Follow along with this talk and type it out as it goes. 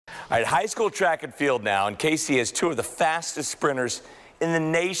All right, high school track and field now, and Casey has two of the fastest sprinters in the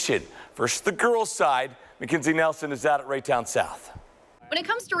nation. First, the girls' side. Mackenzie Nelson is out at Raytown South. When it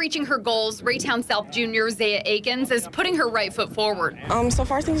comes to reaching her goals, Raytown South junior Zaya Akins is putting her right foot forward. So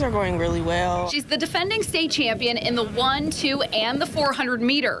far things are going really well. She's the defending state champion in the 1, 2, and the 400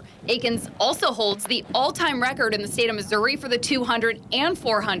 meter. Akins also holds the all-time record in the state of Missouri for the 200 and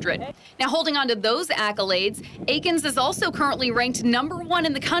 400. Now, holding on to those accolades, Akins is also currently ranked #1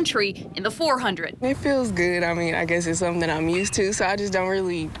 in the country in the 400. It feels good. I mean, I guess it's something that I'm used to, so I just don't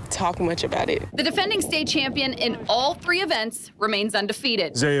really talk much about it. The defending state champion in all 3 events remains undefeated.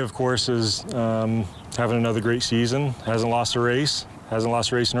 Zaya, of course, is having another great season. Hasn't lost a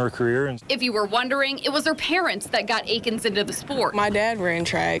race in her career. If you were wondering, it was her parents that got Akins into the sport. My dad ran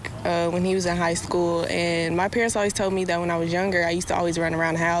track when he was in high school, and my parents always told me that when I was younger, I used to always run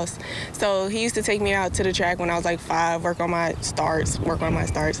around the house. So he used to take me out to the track when I was like 5, work on my starts.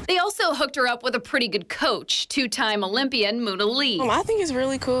 They also hooked her up with a pretty good coach, 2-time Olympian Muna Lee. I think it's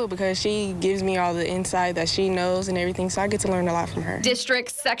really cool because she gives me all the insight that she knows and everything, so I get to learn a lot from her.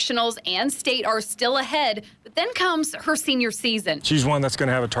 Districts, sectionals, and state are still ahead, but then comes her senior season. She's one that's going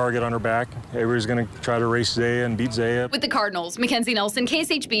to have a target on her back. Everybody's going to try to race Zaya and beat Zaya. With the Cardinals, Mackenzie Nelson,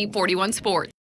 KSHB 41 Sports.